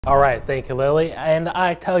All right, thank you, Lily. And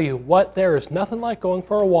I tell you what, there is nothing like going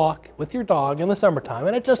for a walk with your dog in the summertime.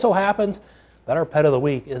 And it just so happens that our pet of the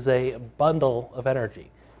week is a bundle of energy.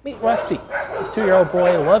 Meet Rusty. This 2-year-old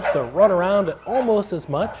boy loves to run around almost as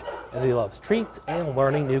much as he loves treats and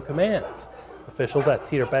learning new commands. Officials at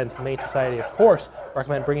Cedar Bend Humane Society, of course,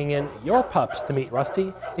 recommend bringing in your pups to meet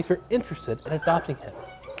Rusty if you're interested in adopting him.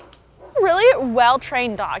 Really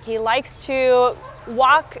well-trained dog. He likes to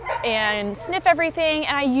walk and sniff everything,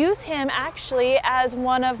 and I use him actually as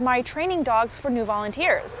one of my training dogs for new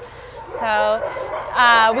volunteers. So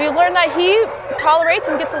we've learned that he tolerates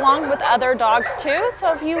and gets along with other dogs too.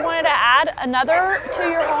 So if you wanted to add another to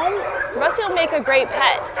your home, Rusty will make a great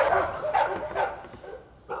pet.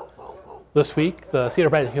 This week, the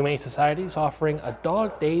Cedar Bend Humane Society is offering a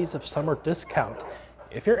Dog Days of Summer discount.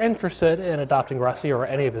 If you're interested in adopting Rusty or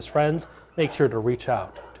any of his friends, make sure to reach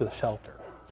out to the shelter.